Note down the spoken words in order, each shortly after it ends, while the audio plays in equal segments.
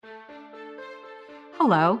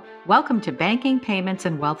Hello, welcome to Banking, Payments,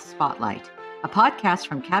 and Wealth Spotlight, a podcast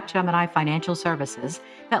from Capgemini Financial Services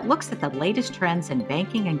that looks at the latest trends in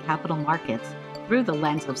banking and capital markets through the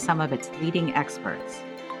lens of some of its leading experts.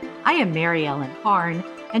 I am Mary Ellen Harn,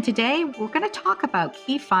 and today we're going to talk about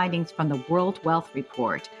key findings from the World Wealth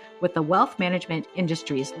Report with the wealth management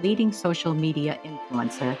industry's leading social media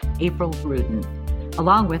influencer, April Gruden,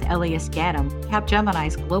 along with Elias Ganem,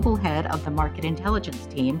 Capgemini's global head of the market intelligence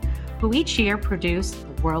team, who each year produce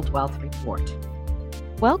the World Wealth Report.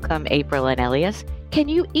 Welcome, April and Elias. Can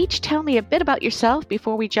you each tell me a bit about yourself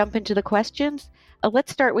before we jump into the questions?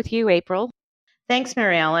 Let's start with you, April. Thanks,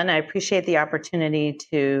 Mary Ellen. I appreciate the opportunity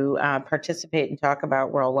to participate and talk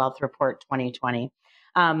about World Wealth Report 2020.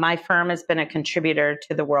 My firm has been a contributor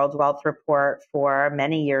to the World Wealth Report for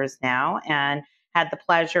many years now and had the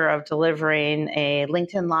pleasure of delivering a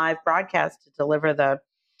LinkedIn Live broadcast to deliver the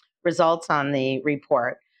results on the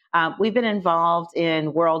report. We've been involved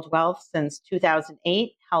in World Wealth since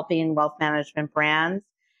 2008, helping wealth management brands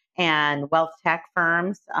and wealth tech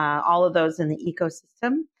firms, all of those in the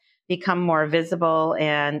ecosystem, become more visible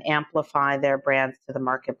and amplify their brands to the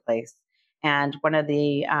marketplace. And one of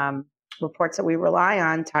the reports that we rely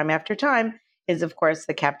on time after time is, of course,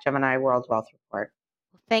 the Capgemini World Wealth Report.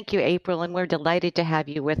 Thank you, April, and we're delighted to have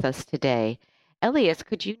you with us today. Elias,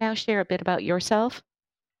 could you now share a bit about yourself?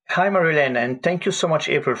 Hi, Marilyn, and thank you so much,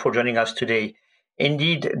 April, for joining us today.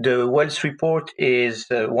 Indeed, the Wealth Report is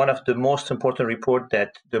one of the most important reports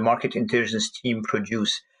that the market intelligence team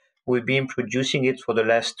produce. We've been producing it for the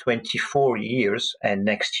last 24 years, and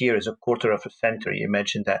next year is a quarter of a century,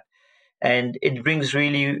 imagine that. And it brings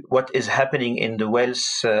really what is happening in the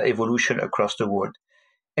wealth evolution across the world.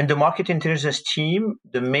 In the market intelligence team,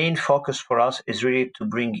 the main focus for us is really to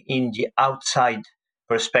bring in the outside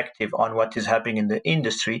perspective on what is happening in the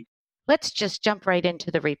industry. Let's just jump right into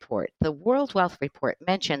the report. The World Wealth Report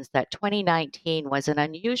mentions that 2019 was an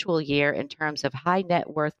unusual year in terms of high net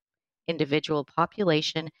worth individual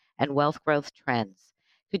population and wealth growth trends.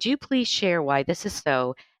 Could you please share why this is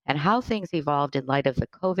so and how things evolved in light of the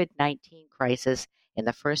COVID-19 crisis in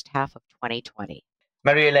the first half of 2020?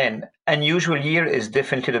 Mary-Hélène, unusual year is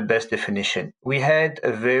definitely the best definition. We had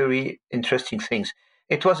a very interesting things.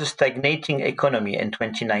 It was a stagnating economy in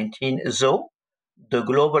 2019, though the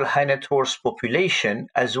global high net worth population,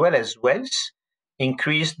 as well as wealth,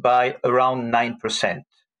 increased by around 9%.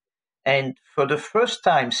 And for the first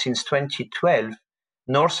time since 2012,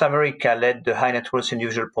 North America led the high net worth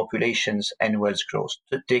individual populations and wealth growth,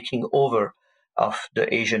 taking over of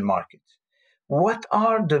the Asian market. What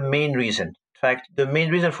are the main reasons? In fact, the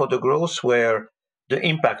main reason for the growth were the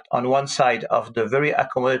impact on one side of the very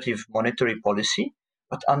accommodative monetary policy,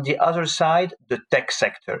 but on the other side, the tech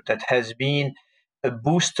sector that has been a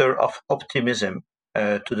booster of optimism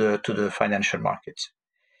to the financial markets.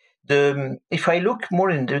 If I look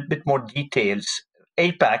more in a bit more details,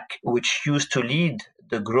 APAC, which used to lead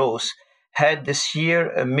the growth, had this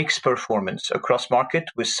year a mixed performance across market,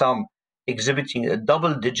 with some exhibiting a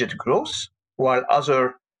double-digit growth, while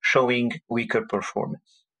others showing weaker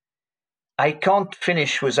performance. I can't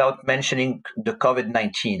finish without mentioning the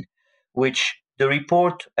COVID-19, which the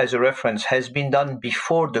report as a reference has been done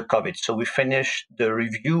before the COVID. So we finished the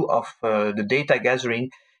review of the data gathering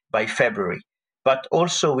by February. But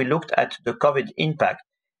also we looked at the COVID impact,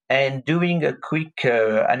 and doing a quick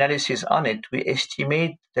analysis on it, we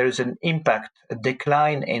estimate there is an impact, a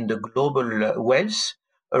decline in the global wealth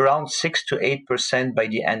around 6 to 8% by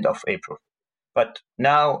the end of April. But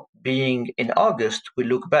now, being in August, we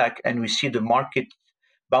look back and we see the market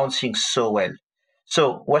bouncing so well.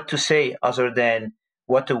 So what to say other than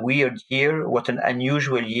what a weird year, what an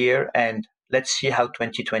unusual year, and let's see how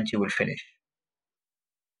 2020 will finish.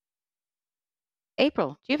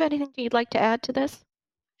 April, do you have anything you'd like to add to this?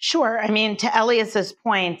 Sure. I mean, to Elias's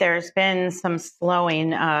point, there's been some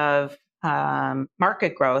slowing of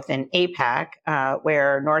market growth in APAC,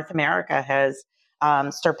 where North America has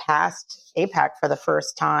surpassed APAC for the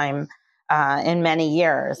first time in many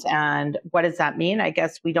years. And what does that mean? I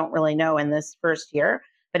guess we don't really know in this first year,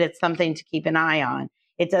 but it's something to keep an eye on.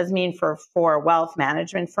 It does mean for wealth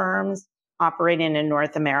management firms operating in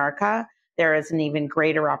North America, there is an even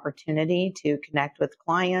greater opportunity to connect with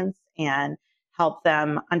clients and help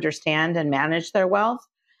them understand and manage their wealth.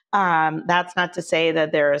 That's not to say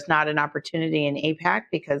that there is not an opportunity in APAC,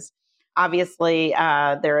 because obviously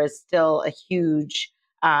there is still a huge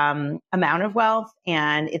amount of wealth,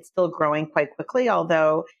 and it's still growing quite quickly,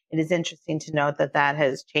 although it is interesting to note that that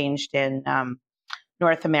has changed in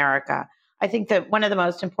North America. I think that one of the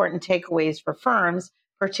most important takeaways for firms,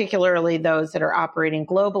 particularly those that are operating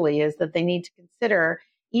globally, is that they need to consider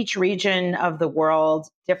each region of the world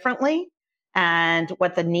differently and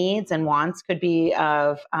what the needs and wants could be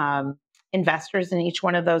of investors in each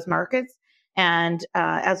one of those markets. And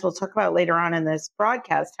as we'll talk about later on in this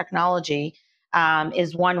broadcast, technology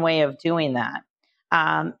is one way of doing that.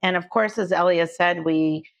 And of course, as Elias said,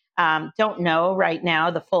 we don't know right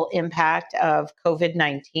now the full impact of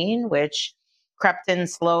COVID-19, which crept in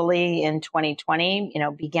slowly in 2020,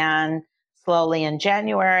 began slowly in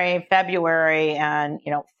January, February, and,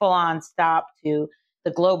 full on stop to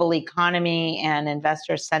the global economy and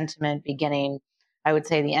investor sentiment beginning, I would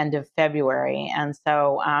say, the end of February. And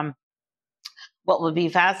so what will be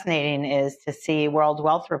fascinating is to see World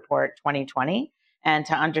Wealth Report 2020 and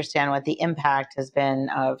to understand what the impact has been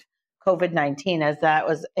of COVID-19, as that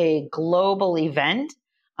was a global event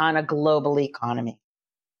on a global economy.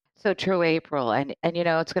 So true, April. And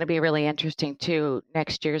it's going to be really interesting too.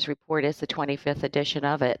 Next year's report is the 25th edition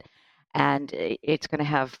of it. And it's going to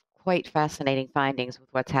have quite fascinating findings with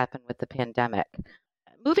what's happened with the pandemic.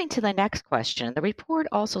 Moving to the next question, the report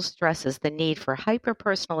also stresses the need for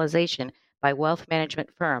hyper-personalization by wealth management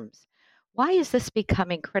firms. Why is this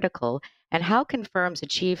becoming critical, and how can firms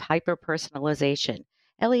achieve hyper-personalization?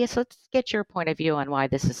 Elias, let's get your point of view on why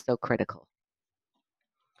this is so critical.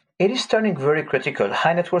 It is turning very critical.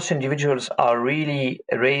 High net worth individuals are really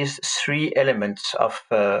raised three elements of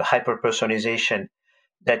hyper-personalization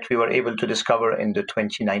that we were able to discover in the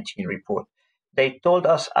 2019 report. They told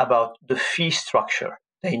us about the fee structure.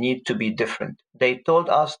 They need to be different. They told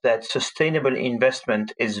us that sustainable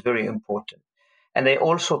investment is very important. And they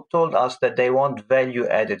also told us that they want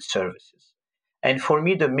value-added services. And for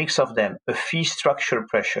me, the mix of them, a fee structure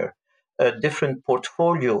pressure, a different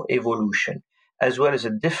portfolio evolution, as well as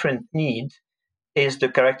a different need, is the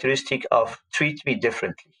characteristic of treat me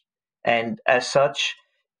differently. And as such,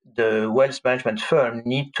 the wealth management firm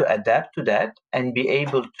need to adapt to that and be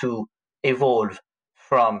able to evolve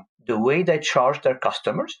from the way they charge their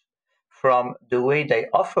customers, from the way they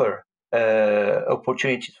offer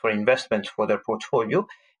opportunities for investment for their portfolio.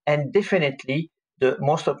 And definitely, the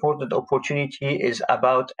most important opportunity is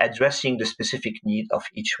about addressing the specific need of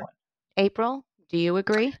each one. April, do you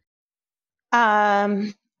agree?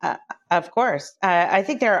 Of course. I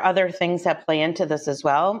think there are other things that play into this as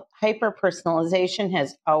well. Hyper-personalization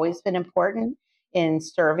has always been important in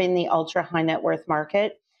serving the ultra high net worth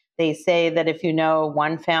market. They say that if you know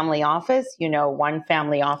one family office, you know one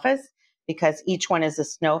family office, because each one is a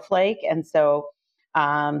snowflake. And so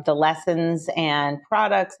the lessons and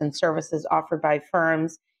products and services offered by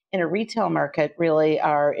firms in a retail market really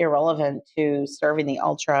are irrelevant to serving the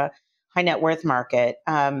ultra high net worth market.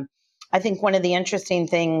 I think one of the interesting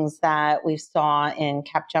things that we saw in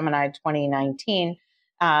Capgemini 2019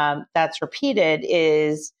 that's repeated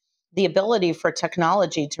is the ability for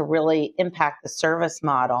technology to really impact the service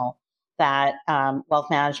model that wealth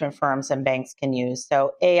management firms and banks can use.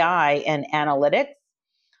 So AI and analytics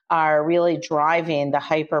are really driving the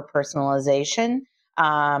hyper-personalization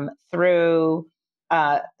through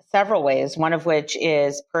several ways, one of which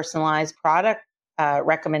is personalized product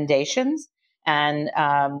recommendations. And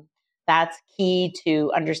that's key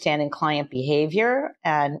to understanding client behavior.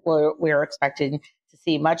 And we're expecting to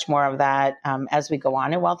see much more of that as we go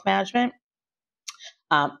on in wealth management.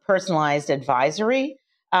 Personalized advisory,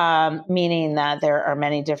 meaning that there are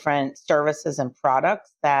many different services and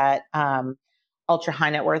products that ultra high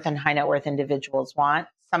net worth and high net worth individuals want,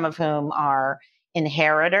 some of whom are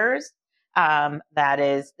inheritors. That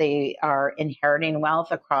is, they are inheriting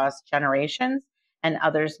wealth across generations, and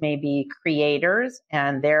others may be creators,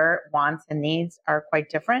 and their wants and needs are quite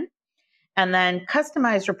different. And then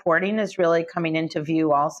customized reporting is really coming into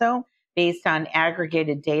view also based on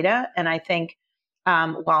aggregated data. And I think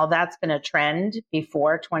while that's been a trend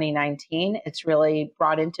before 2019, it's really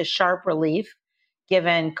brought into sharp relief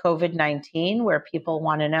given COVID-19, where people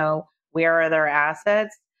want to know where are their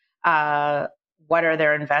assets, what are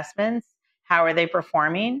their investments, how are they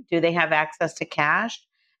performing, do they have access to cash?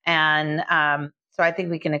 And so I think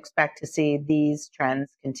we can expect to see these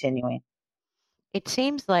trends continuing. It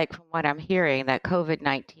seems like, from what I'm hearing, that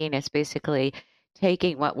COVID-19 is basically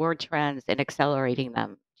taking what were trends and accelerating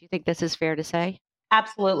them. Do you think this is fair to say?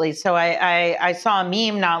 Absolutely. So I saw a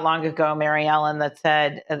meme not long ago, Mary Ellen,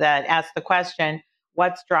 that asked the question,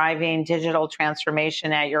 what's driving digital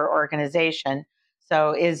transformation at your organization?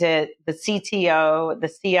 So is it the CTO, the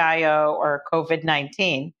CIO, or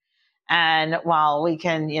COVID-19? And while we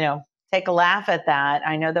can, take a laugh at that,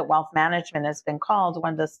 I know that wealth management has been called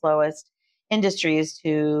one of the slowest industries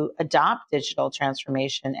to adopt digital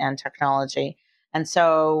transformation and technology. And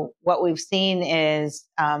so what we've seen is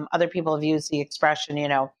other people have used the expression,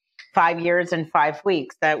 5 years and 5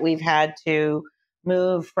 weeks that we've had to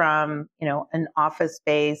move from, an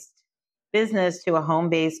office-based business to a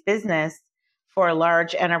home-based business for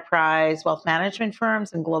large enterprise wealth management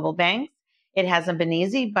firms and global banks. It hasn't been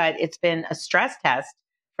easy, but it's been a stress test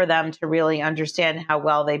for them to really understand how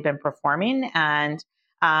well they've been performing. And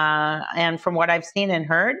from what I've seen and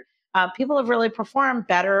heard, people have really performed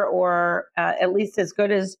better or at least as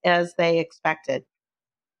good as they expected.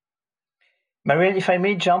 Marielle, if I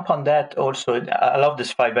may jump on that also, I love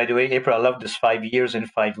this by the way, April, I love this 5 years and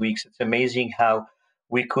 5 weeks. It's amazing how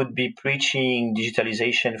we could be preaching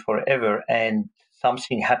digitalization forever and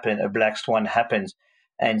something happen, a black swan happens,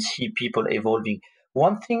 and see people evolving.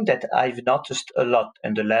 One thing that I've noticed a lot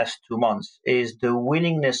in the last 2 months is the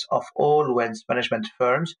willingness of all wealth management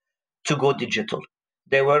firms to go digital.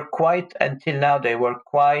 Until now,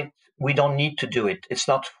 we don't need to do it. It's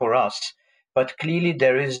not for us. But clearly,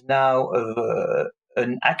 there is now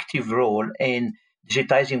an active role in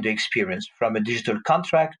digitizing the experience, from a digital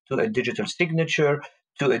contract to a digital signature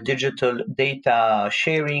to a digital data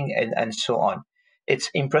sharing and so on. It's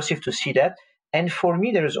impressive to see that. And for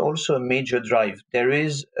me, there is also a major drive. There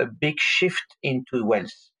is a big shift into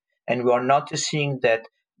wealth. And we are noticing that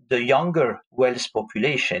the younger wealth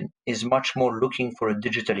population is much more looking for a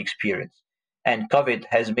digital experience. And COVID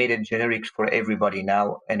has made it generic for everybody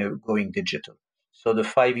now and going digital. So the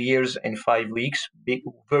 5 years and 5 weeks,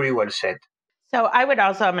 very well said. So I'm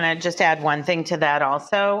going to just add one thing to that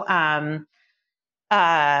also. I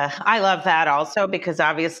love that also because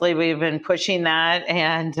obviously we've been pushing that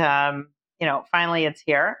and, finally it's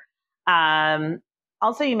here.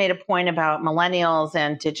 Also, you made a point about millennials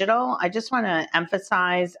and digital. I just want to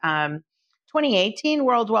emphasize 2018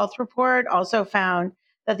 World Wealth Report also found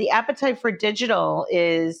that the appetite for digital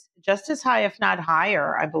is just as high, if not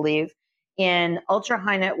higher, I believe, in ultra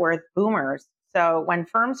high net worth boomers. So when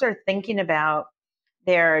firms are thinking about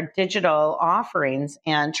their digital offerings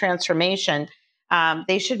and transformation,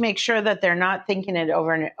 they should make sure that they're not thinking it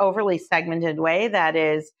over an overly segmented way. That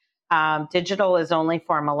is, digital is only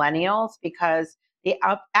for millennials, because the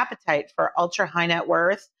appetite for ultra high net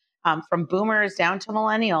worth from boomers down to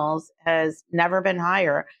millennials has never been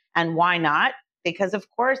higher. And why not? Because, of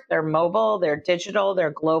course, they're mobile, they're digital, they're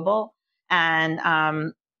global,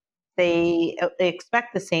 and they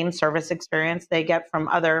expect the same service experience they get from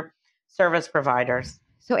other service providers.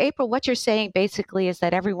 So, April, what you're saying basically is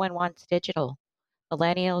that everyone wants digital.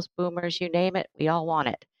 Millennials, boomers, you name it, we all want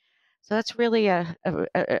it. So that's really a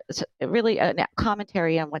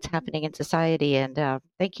commentary on what's happening in society, and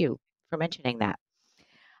thank you for mentioning that.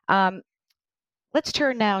 Let's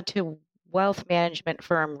turn now to wealth management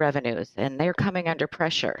firm revenues, and they're coming under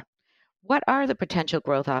pressure. What are the potential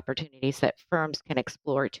growth opportunities that firms can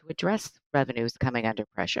explore to address revenues coming under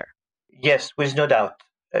pressure? Yes, with no doubt.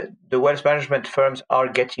 The wealth management firms are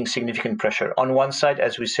getting significant pressure. On one side,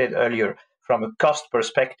 as we said earlier, from a cost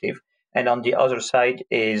perspective, and on the other side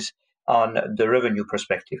is on the revenue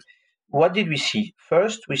perspective. What did we see?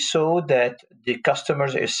 First, we saw that the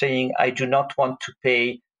customers are saying, I do not want to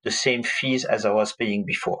pay the same fees as I was paying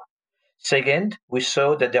before. Second, we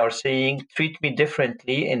saw that they are saying, treat me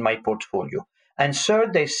differently in my portfolio. And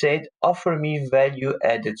third, they said, offer me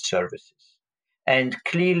value-added services. And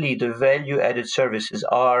clearly, the value-added services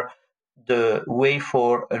are the way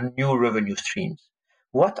for a new revenue streams.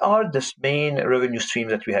 What are the main revenue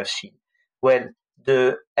streams that we have seen? Well,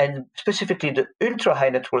 and specifically the ultra high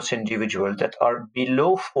net worth individuals that are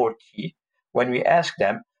below 40, when we ask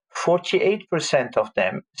them, 48% of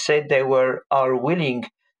them said they are willing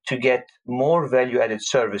to get more value-added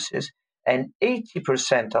services, and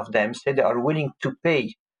 80% of them said they are willing to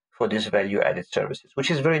pay for these value-added services,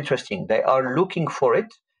 which is very interesting. They are looking for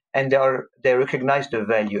it, and they recognize the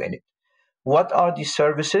value in it. What are these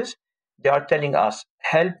services? They are telling us,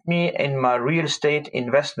 help me in my real estate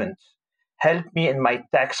investments, help me in my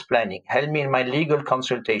tax planning, help me in my legal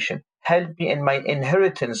consultation, help me in my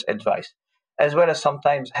inheritance advice, as well as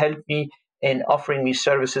sometimes help me in offering me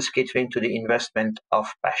services catering to the investment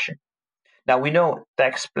of passion. Now, we know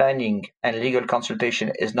tax planning and legal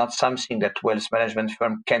consultation is not something that wealth management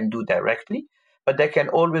firm can do directly, but they can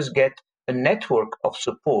always get a network of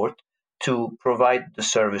support to provide the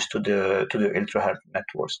service to the ultra high net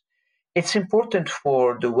worth. It's important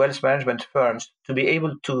for the wealth management firms to be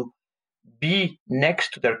able to be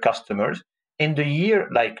next to their customers in the year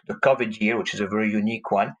like the COVID year, which is a very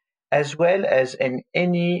unique one, as well as in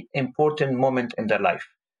any important moment in their life.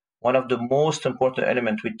 One of the most important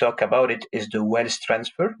elements we talk about it is the wealth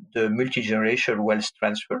transfer, the multi-generational wealth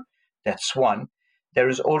transfer. That's one. There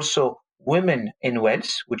is also women in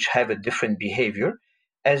wealth, which have a different behavior.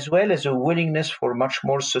 as well as a willingness for much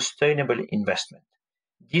more sustainable investment.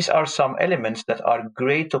 These are some elements that are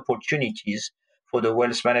great opportunities for the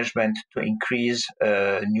wealth management to increase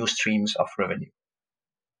new streams of revenue.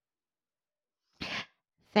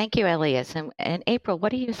 Thank you, Elias. And April,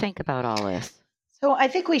 what do you think about all this? So I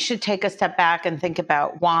think we should take a step back and think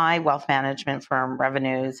about why wealth management firm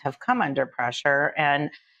revenues have come under pressure.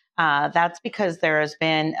 And that's because there has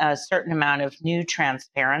been a certain amount of new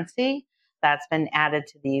transparency that's been added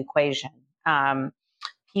to the equation.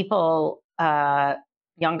 People,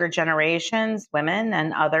 younger generations, women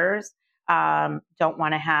and others, don't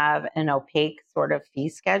want to have an opaque sort of fee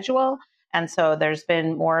schedule. And so there's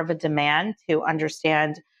been more of a demand to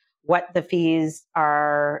understand what the fees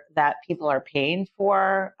are that people are paying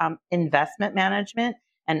for investment management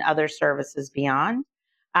and other services beyond.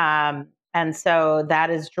 And so that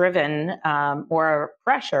has driven more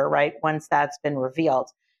pressure, right? Once that's been revealed,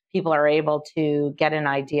 people are able to get an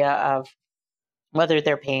idea of whether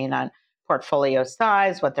they're paying on portfolio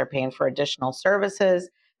size, what they're paying for additional services.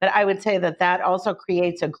 But I would say that that also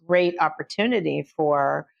creates a great opportunity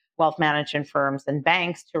for wealth management firms and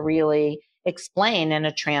banks to really explain in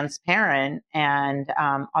a transparent and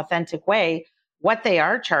authentic way what they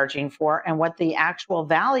are charging for and what the actual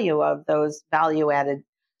value of those value-added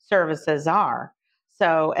services are.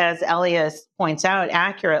 So as Elias points out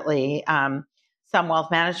accurately, some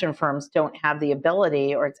wealth management firms don't have the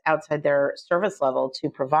ability, or it's outside their service level, to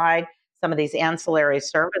provide some of these ancillary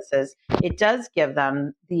services. It does give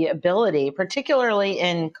them the ability, particularly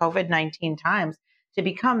in COVID-19 times, to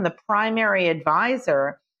become the primary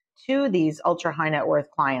advisor to these ultra high net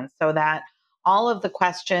worth clients, so that all of the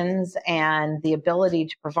questions and the ability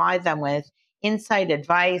to provide them with insight,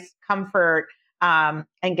 advice, comfort, and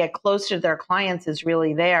get closer to their clients is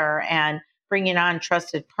really there. And bringing on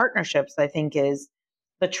trusted partnerships, I think, is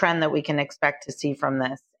the trend that we can expect to see from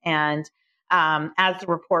this. And as the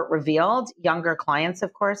report revealed, younger clients,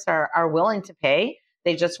 of course, are willing to pay.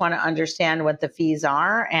 They just want to understand what the fees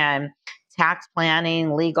are, and tax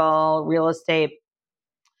planning, legal, real estate.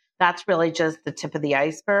 That's really just the tip of the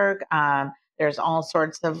iceberg. There's all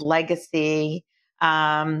sorts of legacy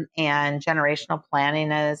and generational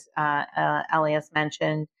planning, as Elias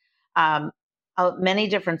mentioned. Many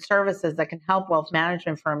different services that can help wealth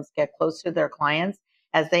management firms get closer to their clients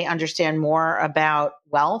as they understand more about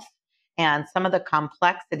wealth and some of the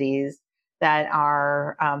complexities that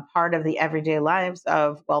are part of the everyday lives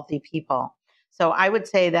of wealthy people. So I would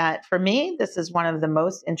say that for me, this is one of the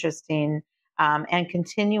most interesting and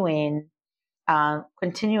continually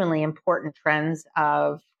important trends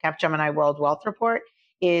of Capgemini World Wealth Report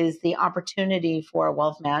is the opportunity for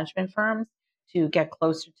wealth management firms to get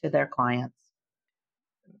closer to their clients.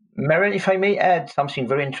 Maren, if I may add something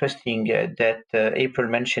very interesting that April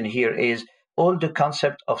mentioned here is all the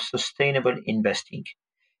concept of sustainable investing.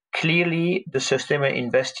 Clearly, the sustainable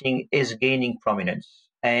investing is gaining prominence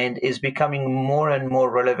and is becoming more and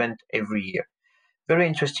more relevant every year. Very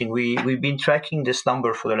interesting. We've been tracking this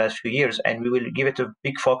number for the last few years, and we will give it a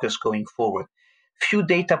big focus going forward. Few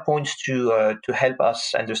data points to help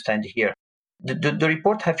us understand here. The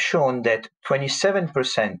report have shown that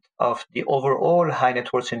 27% of the overall high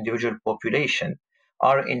net worth individual population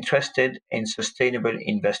are interested in sustainable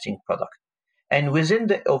investing products. And within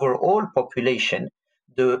the overall population,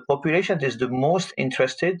 the population that is the most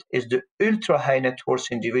interested is the ultra high net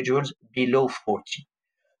worth individuals below 40.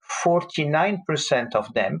 49%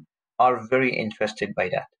 of them are very interested by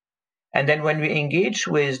that. And then when we engage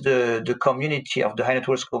with the community of the high net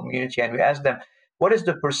worth community and we ask them, what is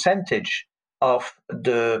the percentage of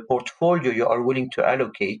the portfolio you are willing to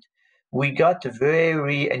allocate? We got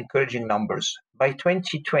very encouraging numbers. By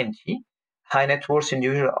 2020, high net worth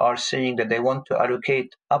individuals are saying that they want to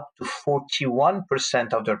allocate up to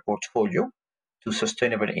 41% of their portfolio to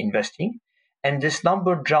sustainable investing. And this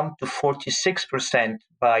number jumped to 46%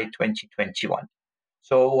 by 2021.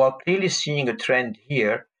 So we're clearly seeing a trend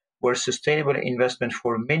here where sustainable investment,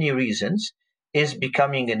 for many reasons, is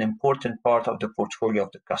becoming an important part of the portfolio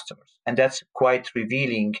of the customers. And that's quite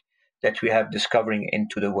revealing that we have discovering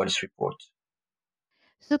into the Wealth Report.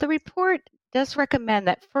 So the report does recommend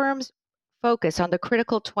that firms focus on the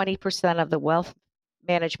critical 20% of the wealth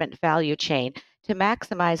management value chain to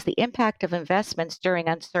maximize the impact of investments during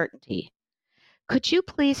uncertainty. Could you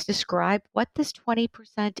please describe what this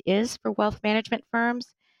 20% is for wealth management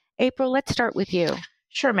firms? April, let's start with you.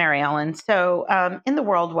 Sure, Mary Ellen. So in the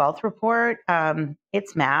World Wealth Report,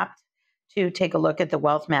 it's mapped to take a look at the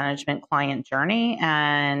wealth management client journey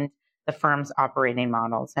and the firm's operating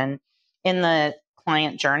models. And in the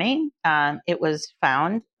client journey, it was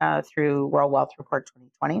found through World Wealth Report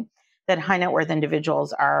 2020 that high net worth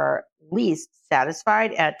individuals are least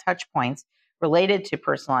satisfied at touch points related to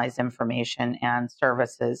personalized information and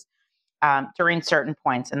services during certain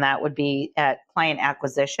points. And that would be at client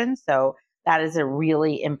acquisition. So that is a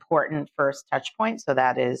really important first touch point. So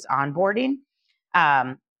that is onboarding,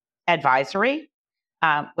 advisory,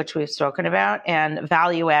 which we've spoken about, and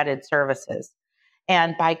value added services.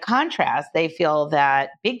 And by contrast, they feel that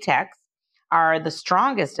big techs are the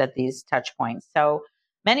strongest at these touch points. So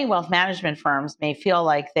many wealth management firms may feel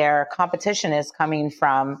like their competition is coming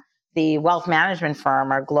from the wealth management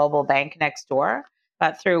firm or global bank next door.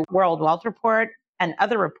 But through World Wealth Report and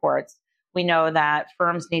other reports, we know that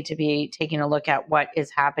firms need to be taking a look at what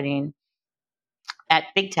is happening at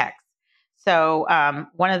big techs. So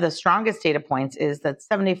one of the strongest data points is that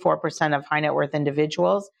 74% of high net worth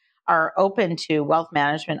individuals are open to wealth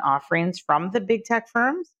management offerings from the big tech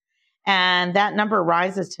firms. And that number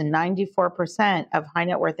rises to 94% of high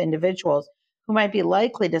net worth individuals who might be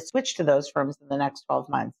likely to switch to those firms in the next 12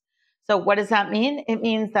 months. So what does that mean? It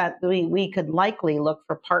means that we could likely look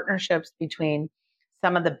for partnerships between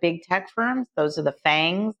some of the big tech firms. Those are the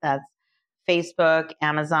FANGs, that's Facebook,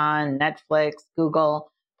 Amazon, Netflix,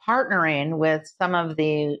 Google, partnering with some of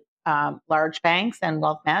the large banks and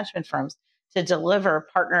wealth management firms to deliver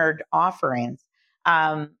partnered offerings.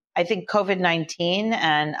 I think COVID-19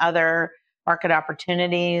 and other market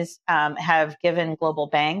opportunities have given global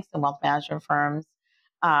banks and wealth management firms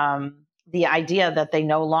the idea that they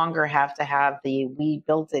no longer have to have the we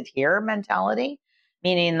built it here mentality,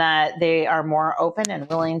 meaning that they are more open and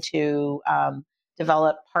willing to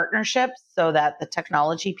develop partnerships so that the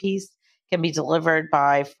technology piece can be delivered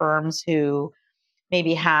by firms who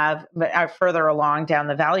maybe are further along down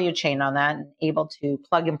the value chain on that and able to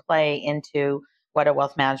plug and play into what a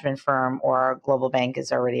wealth management firm or a global bank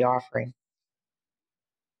is already offering.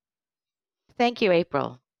 Thank you,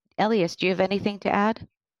 April. Elias, do you have anything to add?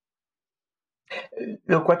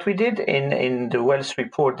 Look, what we did in the Wealth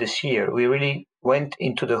Report this year, we really went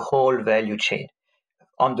into the whole value chain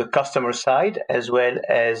on the customer side as well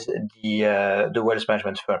as the wealth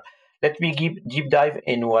management firm. Let me deep dive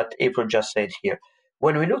in what April just said here.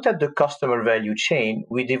 When we looked at the customer value chain,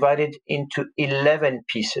 we divided into 11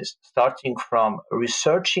 pieces, starting from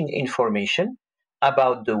researching information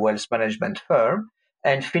about the wealth management firm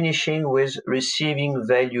and finishing with receiving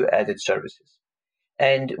value-added services.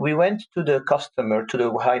 And we went to the customer, to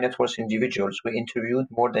the high net worth individuals. We interviewed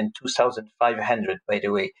more than 2,500, by the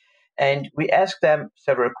way. And we asked them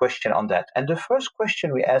several questions on that. And the first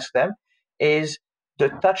question we asked them is the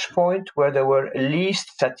touch point where they were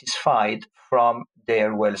least satisfied from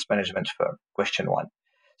their wealth management firm, question one.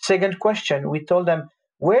 Second question, we told them,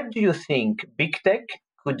 where do you think big tech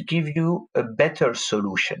could give you a better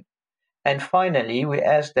solution? And finally, we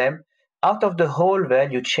asked them, out of the whole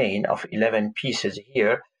value chain of 11 pieces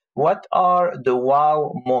here, what are the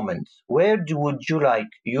wow moments? Where would you like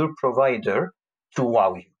your provider to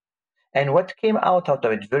wow you? And what came out of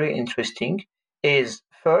it, very interesting, is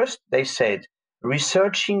first, they said,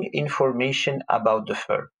 researching information about the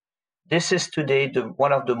firm. This is today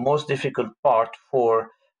one of the most difficult part for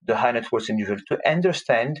the high net worth individual to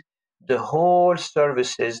understand the whole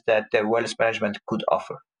services that their wealth management could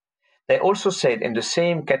offer. They also said in the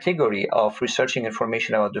same category of researching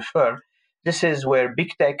information about the firm, this is where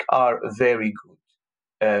big tech are very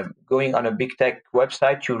good. Going on a big tech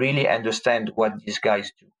website, you really understand what these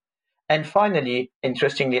guys do. And finally,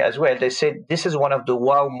 interestingly as well, they said this is one of the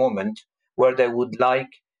wow moments where they would like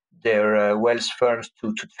their wealth firms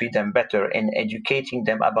to treat them better and educating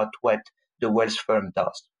them about what the wealth firm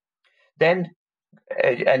does. Then,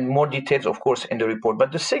 and more details, of course, in the report.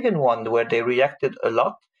 But the second one where they reacted a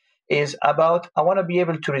lot is about, I want to be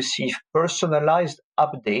able to receive personalized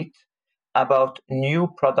update about new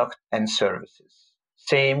product and services.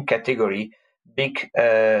 Same category, big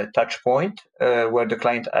touch point where the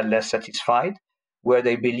client are less satisfied, where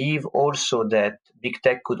they believe also that big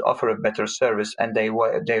tech could offer a better service and they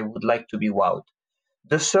would like to be wowed.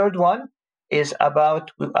 The third one is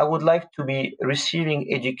about, I would like to be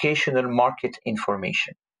receiving educational market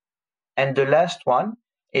information. And the last one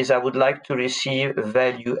is I would like to receive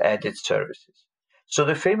value-added services. So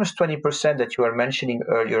the famous 20% that you were mentioning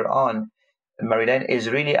earlier on, Marilyn, is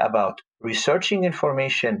really about researching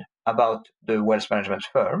information about the wealth management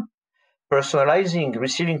firm,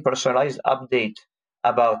 receiving personalized update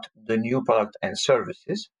about the new product and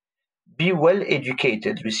services, be well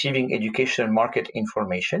educated, receiving educational market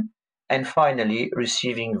information, and finally,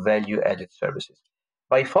 receiving value-added services.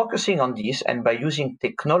 By focusing on these and by using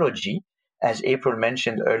technology, as April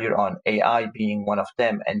mentioned earlier on, AI being one of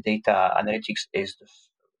them and data analytics is the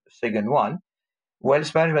second one,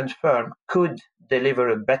 wealth management firm could deliver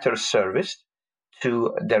a better service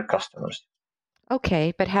to their customers.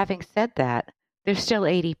 Okay, but having said that, there's still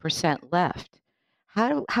 80% left.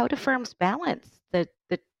 How do firms balance the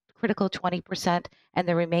critical 20% and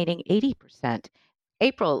the remaining 80%?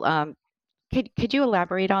 April, could you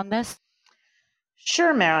elaborate on this?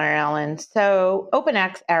 Sure, Mary Ellen. So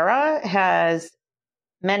OpenX Era has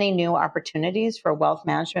many new opportunities for wealth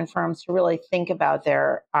management firms to really think about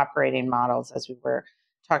their operating models, as we were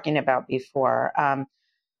talking about before.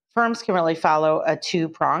 Firms can really follow a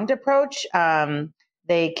two-pronged approach.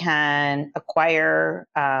 They can acquire,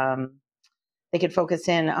 they could focus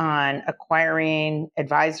in on acquiring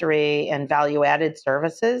advisory and value-added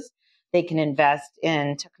services. They can invest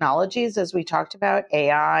in technologies, as we talked about,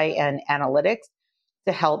 AI and analytics,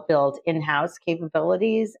 to help build in-house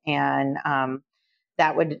capabilities, and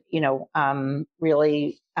that would,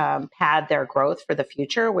 really pad their growth for the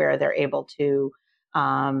future, where they're able to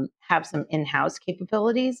have some in-house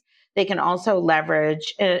capabilities. They can also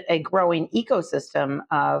leverage a growing ecosystem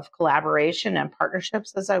of collaboration and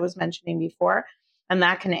partnerships, as I was mentioning before, and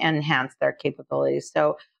that can enhance their capabilities.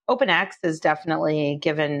 So OpenX has definitely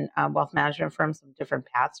given wealth management firms some different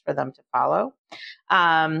paths for them to follow.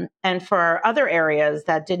 And for other areas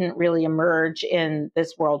that didn't really emerge in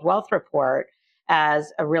this World Wealth Report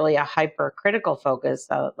as a hypercritical focus,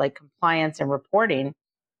 like compliance and reporting,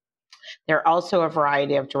 there are also a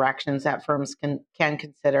variety of directions that firms can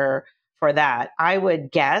consider for that. I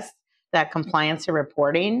would guess that compliance and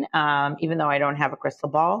reporting, even though I don't have a crystal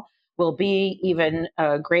ball, will be even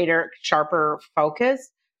a greater, sharper focus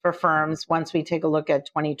for firms once we take a look at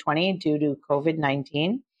 2020 due to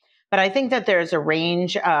COVID-19. But I think that there's a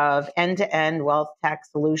range of end-to-end wealth tech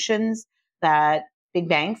solutions that big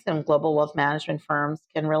banks and global wealth management firms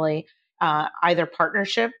can really either partner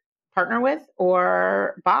with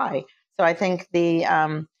or buy. So I think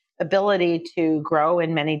the ability to grow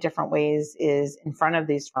in many different ways is in front of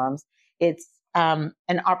these firms. It's an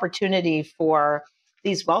opportunity for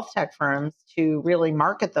these wealth tech firms to really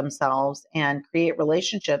market themselves and create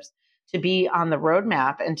relationships, to be on the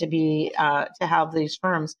roadmap, and to have these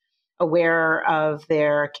firms aware of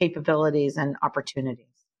their capabilities and opportunities.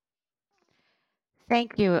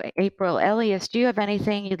 Thank you, April. Elias, do you have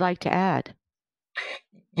anything you'd like to add?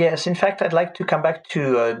 Yes, in fact, I'd like to come back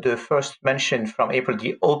to the first mention from April,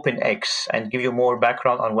 the OpenX, and give you more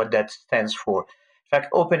background on what that stands for. In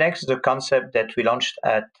fact, OpenX is a concept that we launched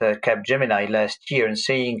at Capgemini last year, and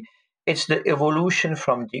saying it's the evolution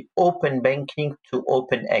from the open banking to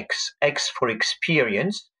OpenX, X for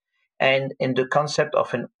experience, and in the concept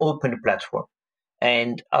of an open platform.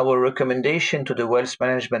 And our recommendation to the wealth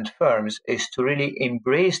management firms is to really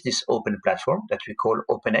embrace this open platform that we call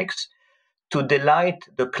OpenX, to delight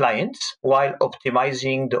the clients while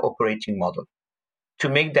optimizing the operating model. To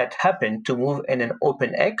make that happen, to move in an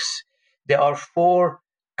OpenX, there are 4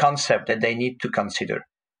 concepts that they need to consider.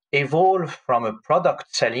 Evolve from a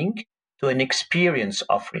product selling to an experience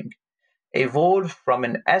offering. Evolve from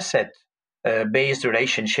an asset-based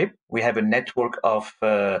relationship, we have a network of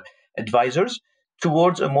advisors,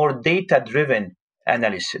 towards a more data-driven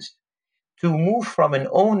analysis. To move from an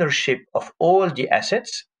ownership of all the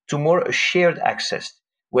assets to more a shared access,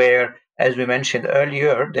 where, as we mentioned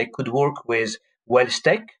earlier, they could work with wealth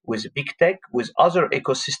tech, with big tech, with other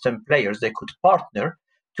ecosystem players. They could partner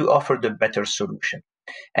to offer the better solution.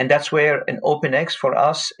 And that's where an OpenX for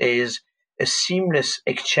us is a seamless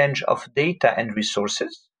exchange of data and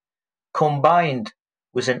resources, combined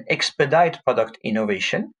with an expedite product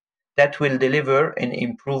innovation that will deliver an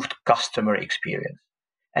improved customer experience.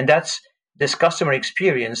 And this customer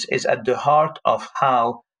experience is at the heart of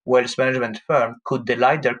how wealth management firm could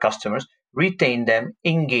delight their customers, retain them,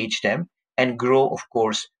 engage them, and grow, of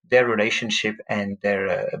course, their relationship and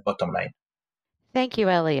their bottom line. Thank you,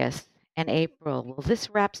 Elias and April. Well, this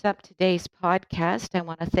wraps up today's podcast. I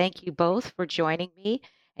want to thank you both for joining me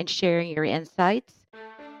and sharing your insights.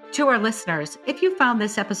 To our listeners, if you found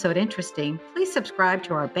this episode interesting, please subscribe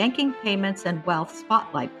to our Banking, Payments, and Wealth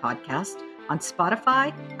Spotlight podcast on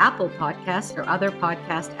Spotify, Apple Podcasts, or other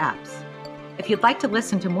podcast apps. If you'd like to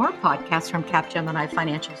listen to more podcasts from Capgemini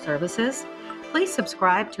Financial Services, please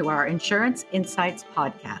subscribe to our Insurance Insights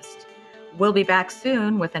podcast. We'll be back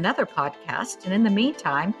soon with another podcast, and in the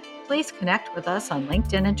meantime, please connect with us on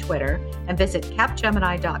LinkedIn and Twitter, and visit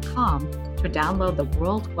capgemini.com to download the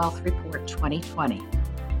World Wealth Report 2020.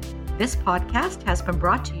 This podcast has been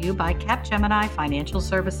brought to you by Capgemini Financial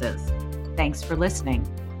Services. Thanks for listening.